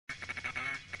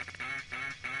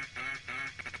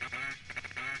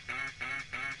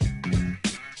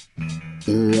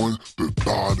on the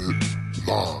dotted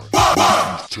line.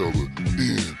 News teller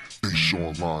and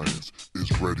Deshaun Lyons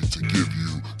is ready to give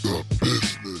you the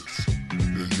business.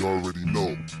 And you already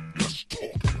know, let's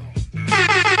talk about it.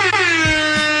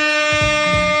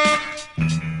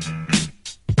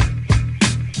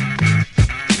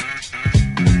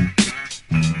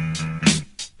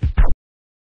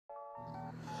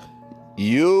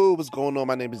 Yo, what's going on?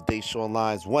 My name is Deshaun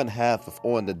Lyons, one half of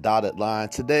On the Dotted Line.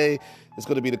 Today, it's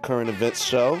going to be the current events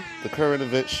show. The current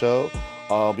events show,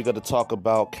 we're going to talk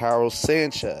about Carol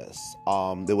Sanchez.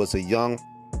 There was a young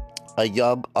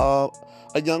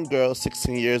girl,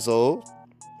 16 years old.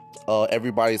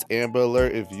 Everybody's Amber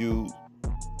Alert. If you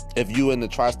in the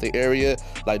tri-state area,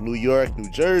 like New York, New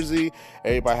Jersey,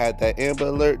 everybody had that Amber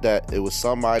Alert that it was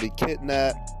somebody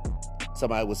kidnapped.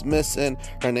 Somebody was missing.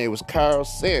 Her name was Carol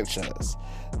Sanchez.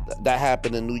 That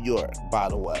happened in New York, by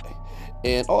the way.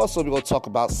 And also, we're going to talk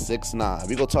about 6ix9ine.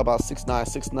 We're going to talk about 6ix9ine.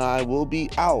 6ix9ine will be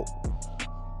out.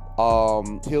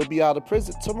 He'll be out of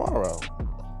prison tomorrow.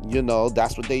 You know,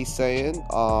 that's what they saying.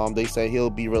 They say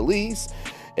he'll be released.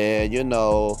 And, you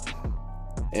know,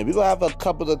 and we're going to have a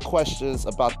couple of questions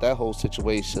about that whole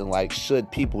situation. Like, should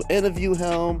people interview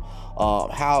him?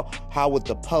 How would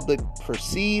the public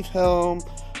perceive him?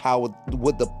 How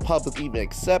would the public even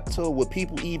accept him? Would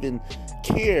people even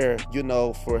care, you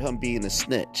know, for him being a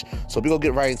snitch? So we're going to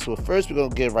get right into it. First, we're going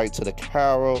to get right to the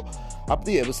Carol. I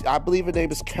believe her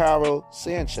name is Carol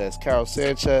Sanchez. Carol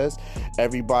Sanchez.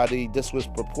 Everybody, this was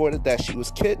reported that she was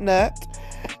kidnapped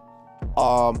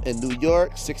in New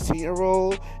York,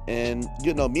 16-year-old. And,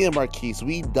 you know, me and Marquise,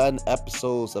 we done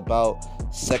episodes about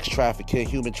sex trafficking,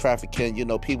 human trafficking, you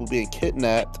know, people being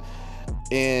kidnapped.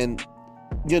 And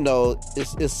you know,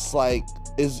 it's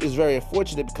very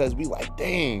unfortunate because we like,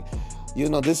 dang, you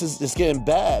know, it's getting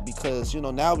bad because, you know,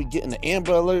 now we getting the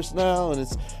Amber Alerts now, and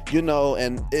it's, you know,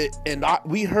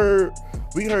 we heard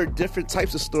different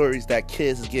types of stories that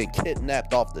kids is getting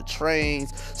kidnapped off the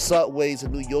trains, subways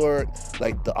in New York,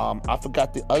 like the I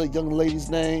forgot the other young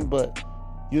lady's name, but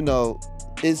you know,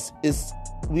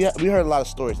 we heard a lot of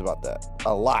stories about that,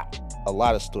 a lot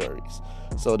of stories.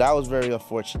 So that was very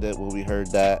unfortunate when we heard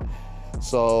that.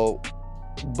 So,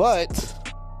 but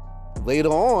later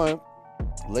on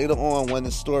when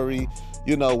the story,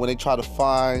 you know, when they try to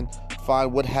find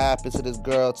what happened to this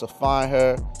girl, to find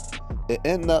her, it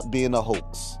ended up being a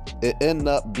hoax. It ended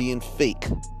up being fake.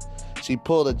 She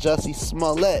pulled a Jussie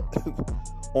Smollett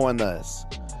on us.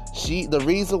 The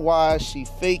reason why she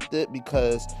faked it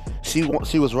because she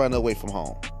was running away from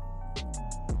home.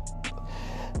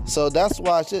 So that's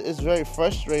why it's very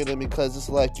frustrating because it's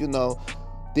like, you know,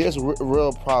 there's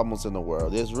real problems in the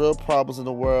world. There's real problems in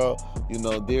the world. You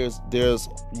know, there's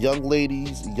young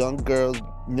ladies, young girls,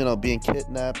 you know, being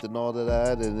kidnapped and all of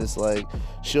that. And it's like,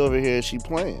 she over here, she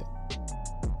playing.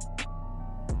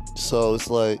 So it's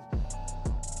like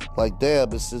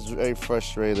damn, it's just very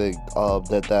frustrating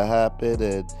that happened.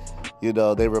 And, you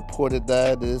know, they reported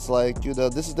that. And it's like, you know,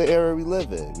 this is the era we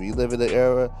live in. We live in the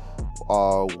era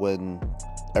when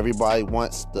everybody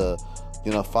wants the,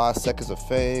 you know, 5 seconds of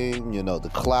fame, you know, the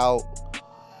clout,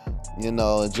 you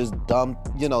know, and just dumb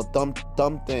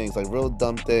things, like real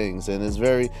dumb things. And it's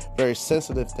very, very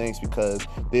sensitive things because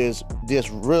there's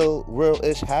real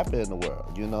ish happening in the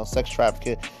world. You know, sex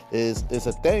trafficking is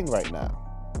a thing right now.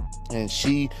 And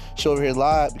she over here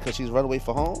lied because she's run away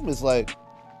from home. It's like,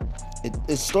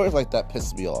 it's stories like that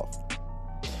pisses me off.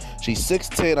 She's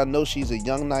 16. I know she's a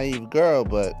young, naive girl,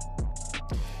 but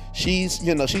she's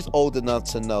old enough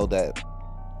to know that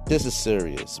this is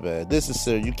serious, man. This is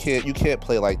serious. You can't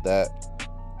play like that.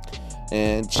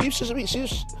 And she should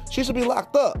be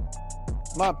locked up.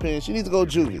 In my opinion, she needs to go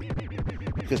juvie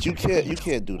because you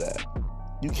can't do that.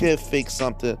 You can't fake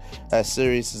something as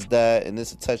serious as that. And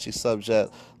it's a touchy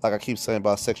subject, like I keep saying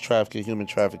about sex trafficking, human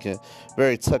trafficking.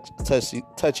 Very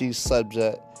touchy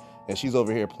subject, and she's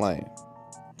over here playing.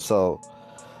 So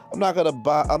I'm not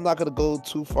gonna go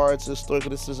too far into the story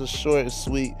because this is a short and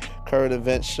sweet current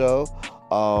event show.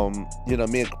 You know,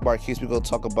 me and Marquise, we're gonna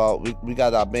talk about, we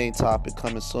got our main topic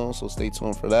coming soon, so stay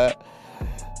tuned for that.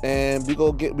 And we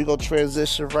gonna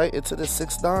transition right into the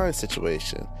 6ix9ine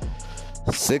situation.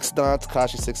 6ix9ine,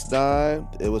 Tekashi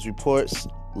 6ix9ine, it was reports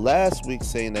last week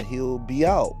saying that he'll be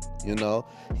out. You know,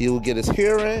 he will get his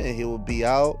hearing and he will be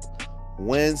out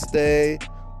Wednesday,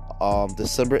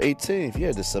 December 18th.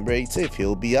 Yeah, December 18th,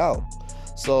 he'll be out.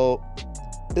 So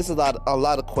there's a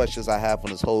lot of questions I have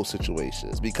on this whole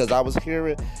situation because I was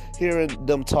hearing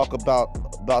them talk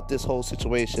about this whole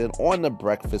situation on the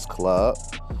Breakfast Club.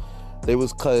 They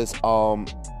was because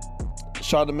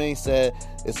Charlamagne said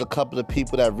it's a couple of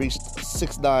people that reached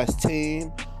 6ix9ine's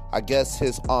team. I guess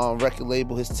his record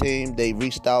label, his team, they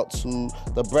reached out to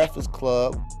the Breakfast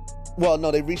Club. Well,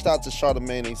 no, they reached out to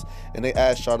Charlamagne and they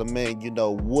asked Charlamagne, you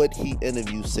know, would he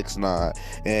interview 6ix9ine?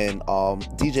 And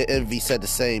DJ Envy said the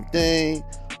same thing.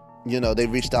 You know, they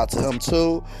reached out to him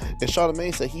too. And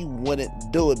Charlamagne said he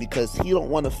wouldn't do it because he don't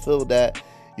want to feel that,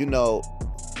 you know,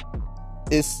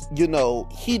 it's, you know,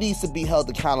 he needs to be held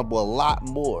accountable a lot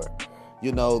more.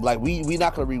 You know, like we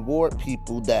not going to reward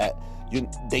people that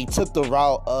they took the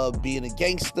route of being a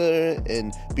gangster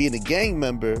and being a gang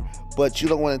member, but you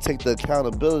don't want to take the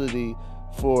accountability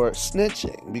for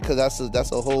snitching, because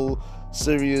that's a whole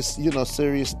serious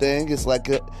thing. It's like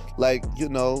you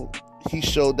know, he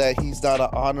showed that he's not an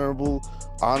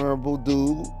honorable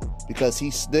dude because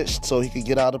he snitched so he could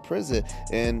get out of prison.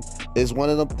 And it's one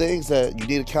of them things that you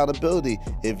need accountability.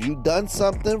 If you done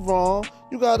something wrong,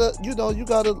 you gotta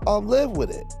live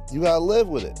with it. You gotta live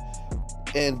with it.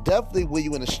 And definitely when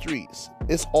you in the streets,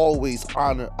 it's always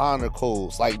honor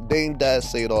codes. Like Dame Dash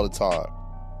say it all the time.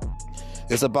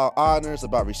 It's about honor, it's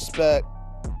about respect,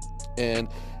 and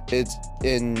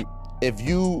if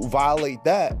you violate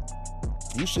that,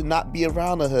 you should not be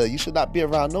around the hood. You should not be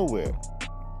around nowhere.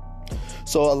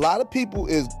 So a lot of people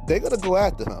they're gonna go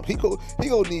after him. He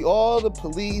gonna need all the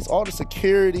police, all the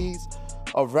securities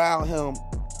around him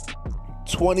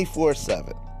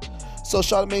 24/7. So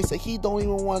Charlamagne said he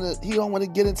don't want to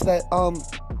get into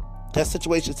that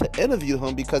situation to interview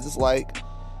him, because it's like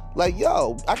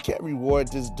yo, I can't reward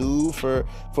this dude for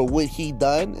what he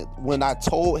done when I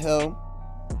told him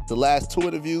the last 2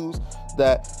 interviews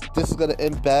that this is gonna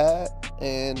end bad.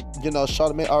 And you know,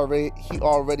 Charlamagne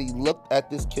already looked at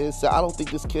this kid, said, I don't think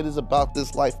this kid is about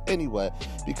this life anyway,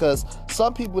 because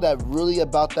some people that really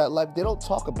about that life, they don't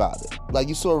talk about it. Like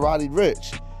you saw Roddy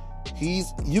Ricch,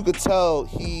 you could tell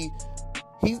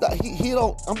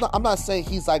I'm not saying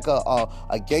he's like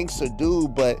a gangster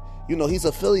dude, but you know, he's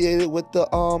affiliated with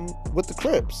the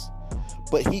Crips.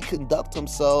 But he conduct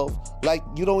himself like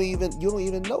you don't even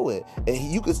know it, and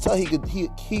you could tell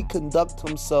he conduct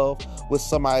himself with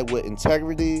somebody with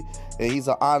integrity, and he's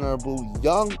an honorable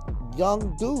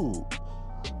young dude.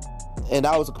 And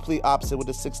that was a complete opposite with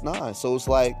the 6ix9ine. So it's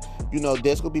like, you know,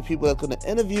 there's gonna be people that's gonna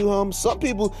interview him. Some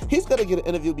people he's gonna get an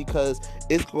interview because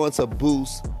it's going to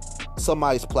boost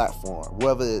somebody's platform,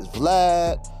 whether it's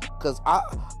Vlad. Because I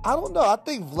don't know. I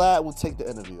think Vlad would take the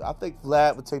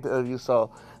interview. So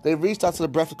they reached out to the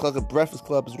Breakfast Club. The Breakfast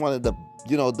Club is one of the,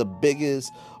 you know, the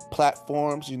biggest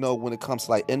platforms, you know, when it comes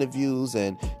to like interviews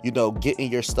and, you know,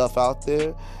 getting your stuff out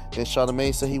there. And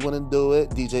Charlamagne said he wouldn't do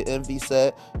it. DJ Envy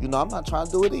said, you know, I'm not trying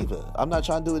to do it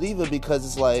either. Because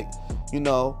it's like, you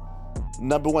know,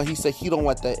 number one, he said he don't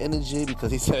want that energy,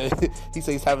 because he said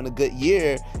he's having a good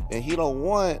year, and he don't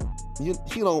want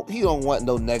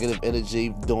no negative energy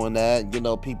doing that. You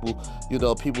know,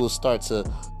 people start to,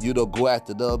 you know, go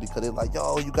after them because they're like,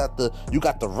 yo, you got the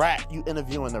rat, you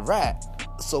interviewing the rat.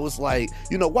 So it's like,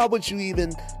 you know, why would you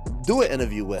even do an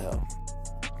interview with him?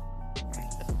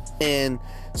 And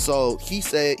so he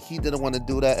said he didn't want to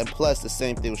do that. And plus, the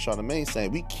same thing with Charlamagne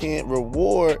saying, we can't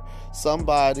reward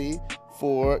somebody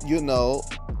for, you know,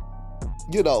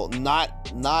 not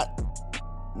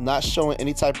showing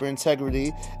any type of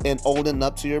integrity and owning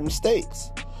up to your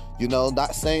mistakes. You know,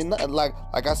 not saying nothing. Like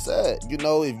I said, you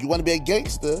know, if you want to be a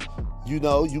gangster, you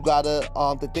know, you gotta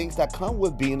the things that come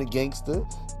with being a gangster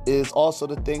is also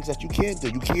the things that you can't do.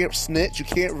 You can't snitch, you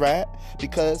can't rat,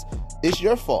 because it's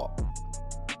your fault.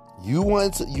 You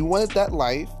wanted that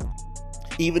life,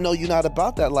 even though you're not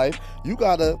about that life. You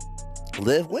gotta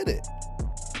live with it.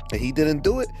 And he didn't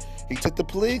do it. He took the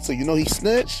plea, so you know he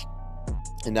snitched,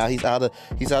 and now he's out.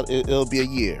 It'll be a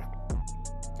year,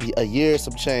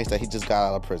 some change that he just got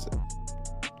out of prison.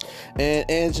 And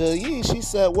Angela Yee, she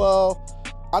said, well,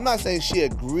 I'm not saying she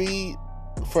agreed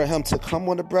for him to come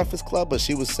on the Breakfast Club, but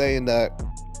she was saying that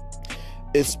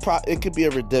it could be a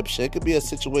redemption. It could be a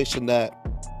situation that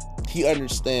he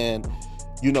understand,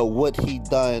 you know, what he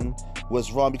done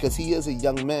was wrong, because he is a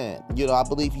young man. You know, I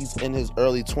believe he's in his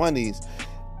early 20s.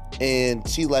 And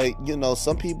she like, you know,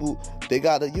 some people, they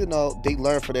gotta, you know, they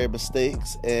learn from their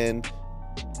mistakes, and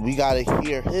we gotta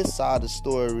hear his side of the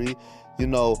story, you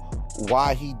know,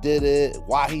 why he did it,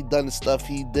 why he done the stuff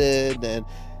he did.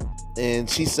 And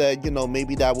she said, you know,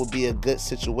 maybe that would be a good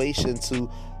situation to,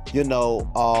 you know,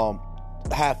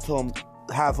 have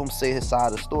him say his side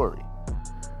of the story.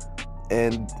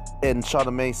 And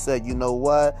Charlamagne said, you know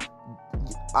what,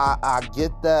 I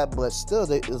get that, but still,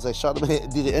 it's like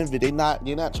Charlamagne did the envy.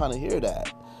 You're not trying to hear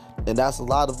that, and that's a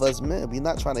lot of us men. We're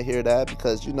not trying to hear that,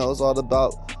 because you know it's all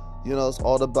about you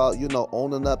know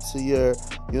owning up to your,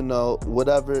 you know,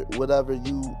 whatever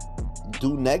you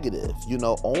do negative,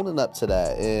 owning up to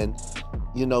that. And,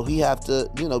 he have to,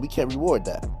 we can't reward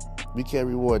that. We can't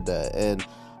reward that. And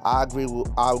I agree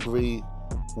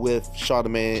with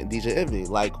Charlamagne and DJ Envy.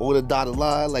 Like, on the dotted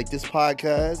line, like, this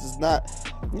podcast is not,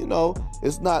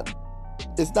 it's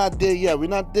not there yet. We're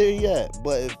not there yet.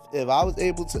 But if I was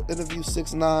able to interview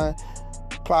 6ix9ine,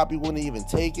 probably wouldn't even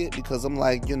take it, because I'm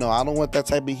like, I don't want that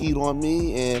type of heat on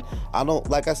me. And I don't,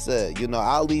 like I said,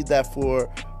 I'll leave that for,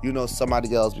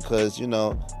 somebody else, because,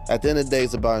 at the end of the day,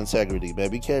 it's about integrity,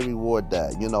 man. We can't reward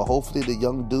that. Hopefully the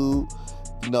young dude,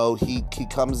 he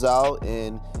comes out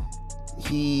and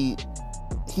he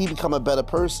become a better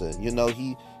person.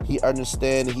 He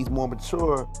understands, and he's more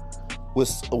mature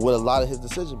with a lot of his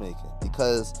decision making,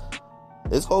 because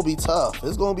it's gonna be tough.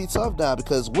 It's gonna be tough now,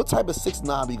 because what type of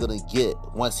 6ix9ine we gonna get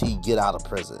once he get out of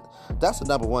prison? That's the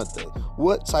number one thing.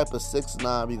 What type of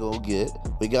 6ix9ine we gonna get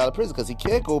when he get out of prison? Because he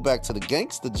can't go back to the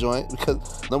gangster joint,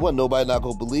 because number one, nobody not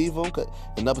gonna believe him,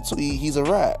 and number two, he's a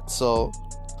rat. So,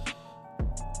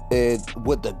 and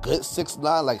with the good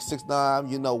 6ix9ine, like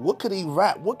 6ix9ine, what could he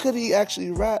rap? What could he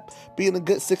actually rap being a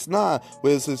good 6ix9ine?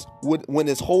 When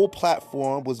his whole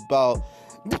platform was about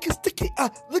look at,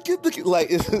 like,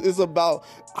 it's about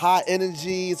high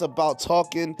energy. It's about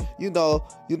talking,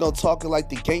 talking like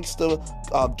the gangster,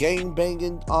 gang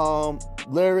banging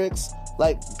lyrics.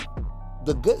 Like,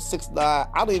 the good 6ix9ine,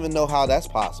 I don't even know how that's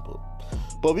possible.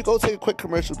 But we go take a quick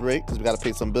commercial break, because we got to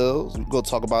pay some bills. We go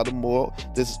talk about it more.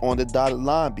 This is On the Dotted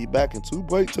Line. Be back in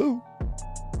 2.2.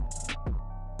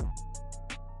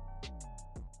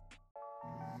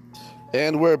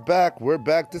 And we're back.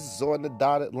 This is On the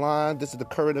Dotted Line. This is the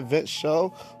current event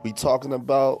show. We talking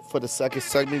about, for the second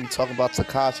segment, we talking about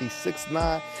Tekashi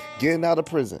 6ix9ine getting out of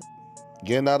prison.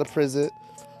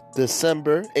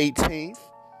 December 18th.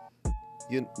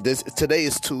 Today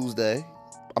is Tuesday.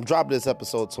 I'm dropping this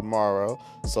episode tomorrow,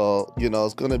 so,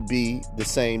 it's going to be the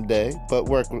same day, but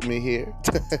work with me here.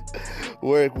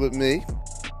 Work with me.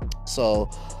 So,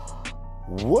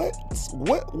 what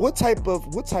type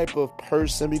of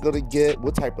person we gonna get?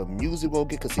 What type of music we'll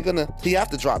get? Because he have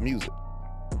to drop music,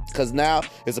 because now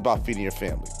it's about feeding your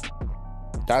family.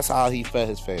 That's how he fed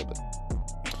his family,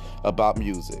 about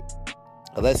music.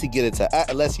 Unless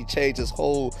he change his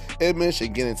whole image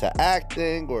and get into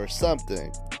acting or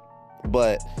something.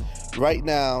 But right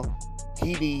now,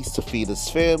 he needs to feed his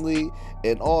family,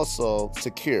 and also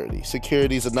security.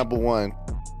 Security is the number one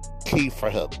key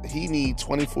for him. He needs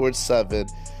 24/7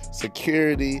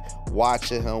 security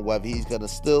watching him, whether he's gonna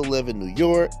still live in New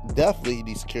York. Definitely he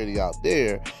needs security out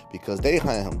there, because they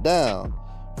hunt him down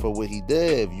for what he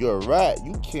did. If you're a rat,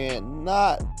 you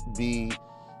cannot be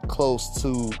close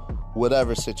to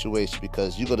whatever situation,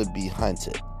 because you're gonna be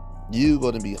hunted.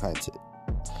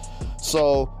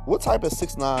 So, what type of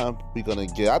 6ix9ine we gonna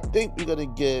get? I think we're gonna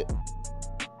get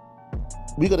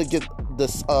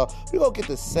this. We're gonna get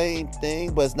the same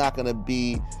thing, but it's not gonna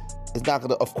be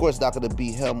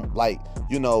him, like,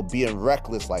 being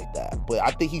reckless like that. But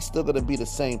I think he's still gonna be the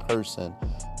same person,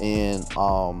 and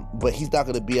but he's not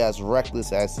gonna be as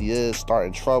reckless as he is,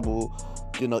 starting trouble.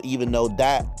 Even though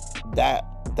that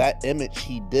image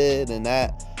he did, and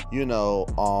that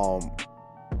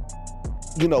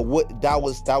what that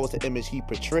was the image he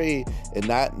portrayed, and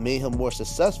that made him more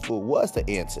successful, was the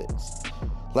antics.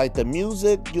 Like, the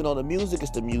music, the music is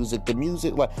the music. The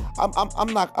music, like,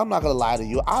 I'm not gonna lie to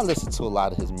you. I listen to a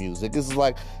lot of his music. It's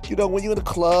like, when you're in the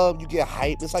club, you get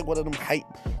hype. It's like one of them hype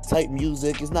type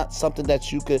music. It's not something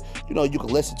that you could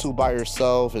listen to by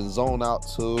yourself and zone out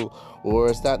to, or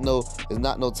it's not no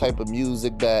type of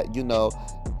music that you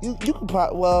can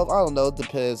probably, well, I don't know. It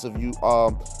depends if you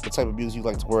the type of music you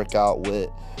like to work out with,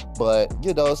 but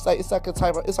it's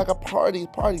like a party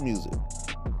music.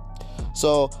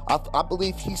 So I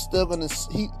believe he's still gonna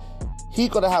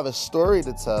have a story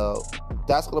to tell.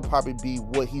 That's gonna probably be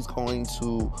what he's going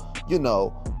to,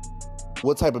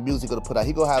 what type of music he's gonna put out.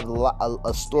 He gonna have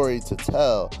a story to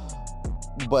tell.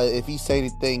 But if he say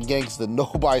anything gangster,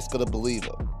 nobody's gonna believe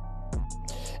him.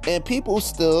 And he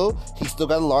still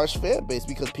got a large fan base,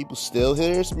 because people still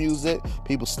hear his music.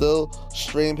 People still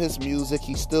stream his music.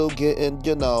 He's still getting,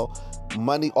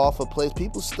 money off of plays.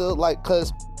 People still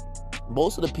because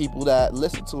most of the people that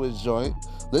listen to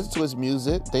his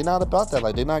music, they not about that.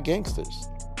 Like, they're not gangsters.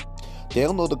 They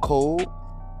don't know the code.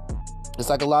 It's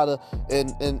like a lot of,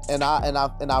 and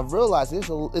I realize it's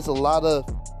a lot of,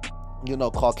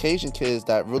 Caucasian kids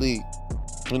that really,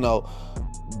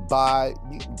 buy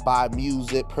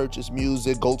music, purchase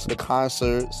music, go to the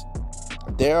concerts.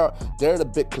 They're the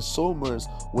big consumers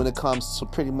when it comes to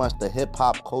pretty much the hip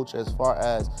hop culture, as far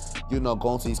as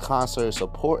going to these concerts,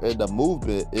 supporting the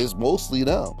movement is mostly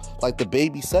them. Like the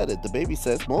baby said it. The baby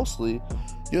says mostly,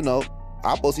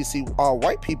 I mostly see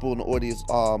white people in the audience,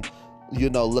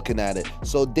 looking at it.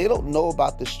 So they don't know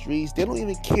about the streets. They don't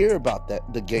even care about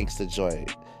the gangster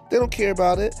joint. They don't care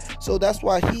about it. So that's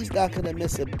why he's not gonna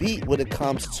miss a beat when it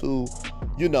comes to,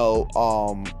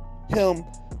 him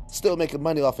still making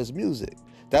money off his music.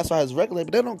 That's why his record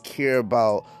label, they don't care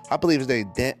about, I believe his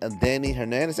name Danny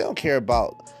Hernandez. They don't care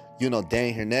about,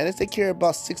 Danny Hernandez. They care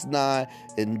about 6ix9ine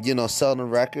and, selling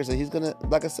records. And he's gonna,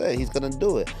 like I said, he's gonna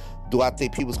do it. Do I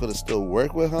think people's gonna still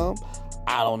work with him?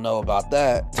 I don't know about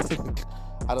that.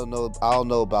 I don't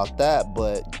know about that,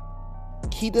 but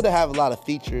he didn't have a lot of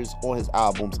features on his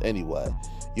albums anyway.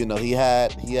 He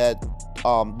had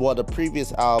the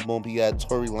previous album, he had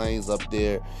Tory Lanez up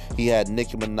there. He had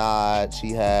Nicki Minaj.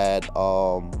 He had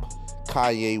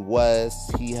Kanye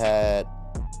West. He had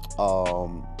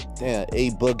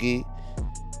A Boogie.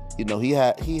 He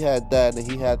had that, and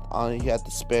he had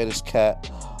the Spanish Cat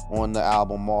on the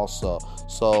album also.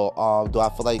 So do I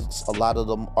feel like a lot of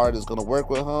them artists gonna work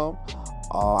with him?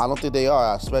 I don't think they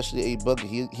are, especially A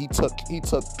Boogie. He took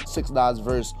 6ix9ine's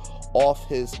verse off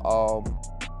his off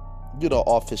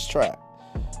his track.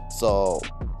 So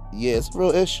yeah, it's a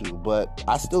real issue, but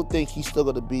I still think he's still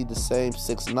gonna be the same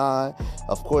 6ix9ine.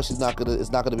 Of course, it's not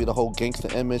gonna be the whole gangster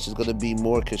image. It's gonna be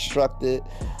more constructed.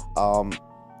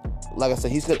 Like I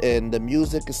said, he's good, and the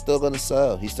music is still gonna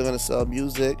sell. He's still gonna sell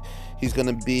music. He's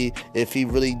gonna be, if he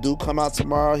really do come out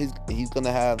tomorrow, he's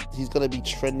gonna be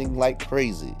trending like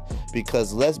crazy.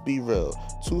 Because let's be real,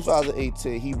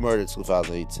 2018, he murdered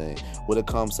 2018. When it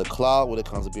comes to clout, when it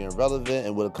comes to being relevant,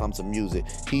 and when it comes to music,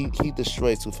 he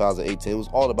destroyed 2018. It was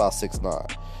all about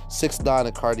 6ix9ine. 6ix9ine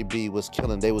and Cardi B was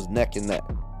killing. They was neck and neck.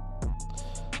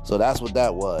 So that's what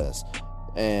that was.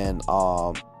 And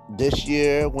this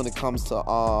year, when it comes to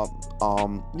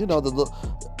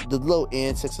the little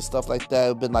antics and stuff like that,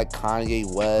 have been like Kanye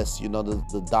West,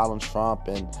 the Donald Trump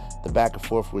and the back and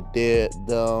forth with them,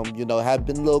 have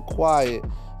been a little quiet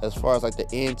as far as like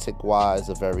the antic wise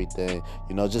of everything.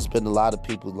 Just been a lot of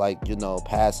people like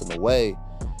passing away.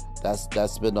 That's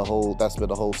been the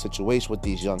whole situation with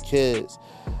these young kids.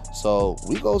 So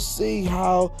we go see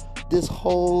how this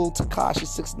whole Tekashi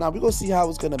 6ix9ine, we gonna see how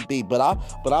it's gonna be. But I'm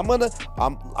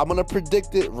gonna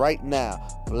predict it right now.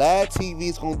 Vlad TV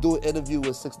is gonna do an interview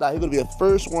with 6ix9ine. He's gonna be the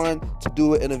first one to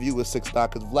do an interview with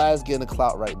 6ix9ine because Vlad's getting the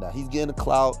clout right now. He's getting the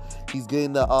clout. He's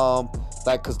getting the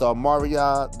because the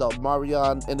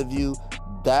Omarion interview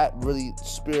that really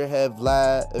spearhead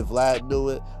Vlad. If Vlad knew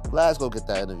it, Vlad's gonna get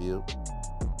that interview.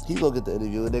 He's gonna get the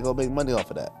interview and they're gonna make money off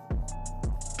of that.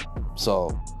 So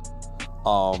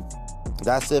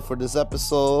that's it for this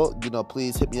episode.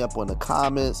 Please hit me up on the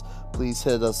comments. Please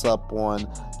hit us up on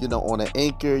on an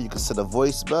Anchor. You can send a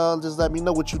voicemail. Just let me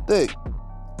know what you think.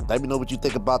 Let me know what you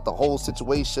think about the whole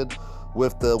situation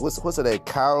with the what's her name,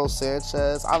 Carol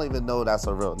Sanchez. I don't even know that's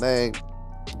her real name.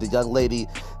 The young lady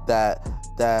that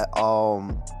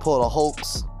pulled a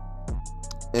hoax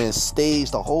and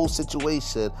staged the whole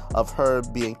situation of her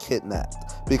being kidnapped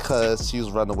because she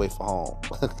was running away from home.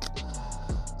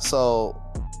 So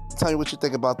tell me what you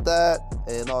think about that,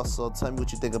 and also tell me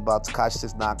what you think about Tekashi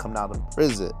 6ix9ine coming out of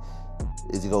prison.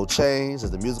 Is he gonna change?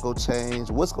 Is the music gonna change?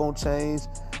 What's gonna change?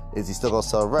 Is he still gonna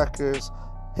sell records?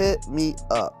 Hit me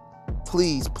up,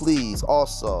 please.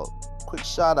 Also, quick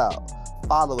shout out,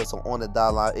 follow us on the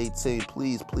Dot Line 18.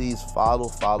 Please follow,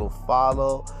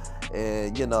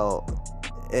 and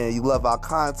and you love our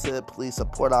content, please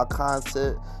support our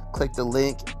content. Click the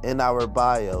link in our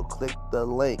bio.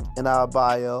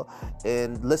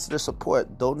 And listener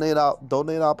support. Donate our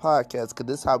podcast, because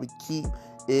this is how we keep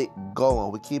it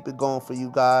going. We keep it going for you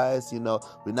guys. We're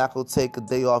not going to take a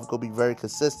day off. We're going to be very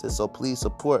consistent. So please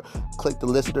support. Click the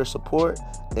listener support,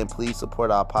 and please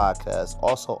support our podcast.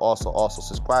 Also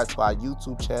subscribe to our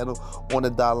YouTube channel on the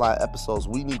Dot Line episodes.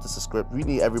 We need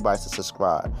everybody to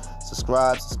subscribe.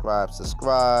 Subscribe.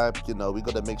 We're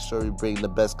going to make sure we bring the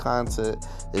best content.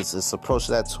 It's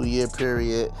approaching that 2-year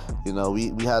period.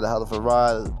 We had a hell of a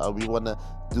ride. We want to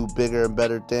do bigger and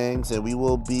better things, and we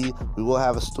will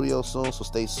have a studio soon, so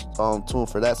stay tuned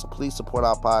for that. So please support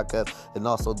our podcast. And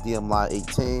also DM Line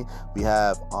 18, we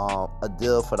have a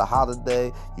deal for the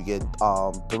holiday. You get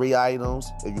 3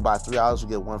 items. If you buy 3 items, you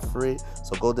get 1 free.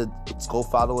 So go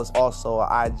follow us also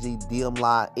on IG, DM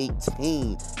Line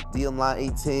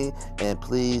 18, and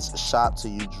please shop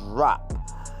till you drop.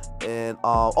 And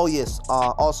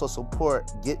also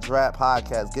support Get Draft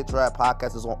Podcast. Get Draft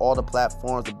Podcast is on all the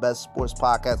platforms, the best sports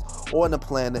podcast on the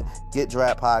planet. Get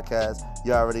Draft Podcast.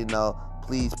 You already know.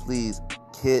 Please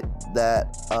hit that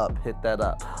up.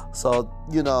 So,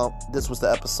 this was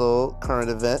the episode, current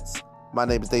events. My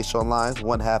name is Deshaun Lyons,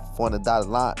 one half on the dotted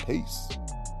line. Peace.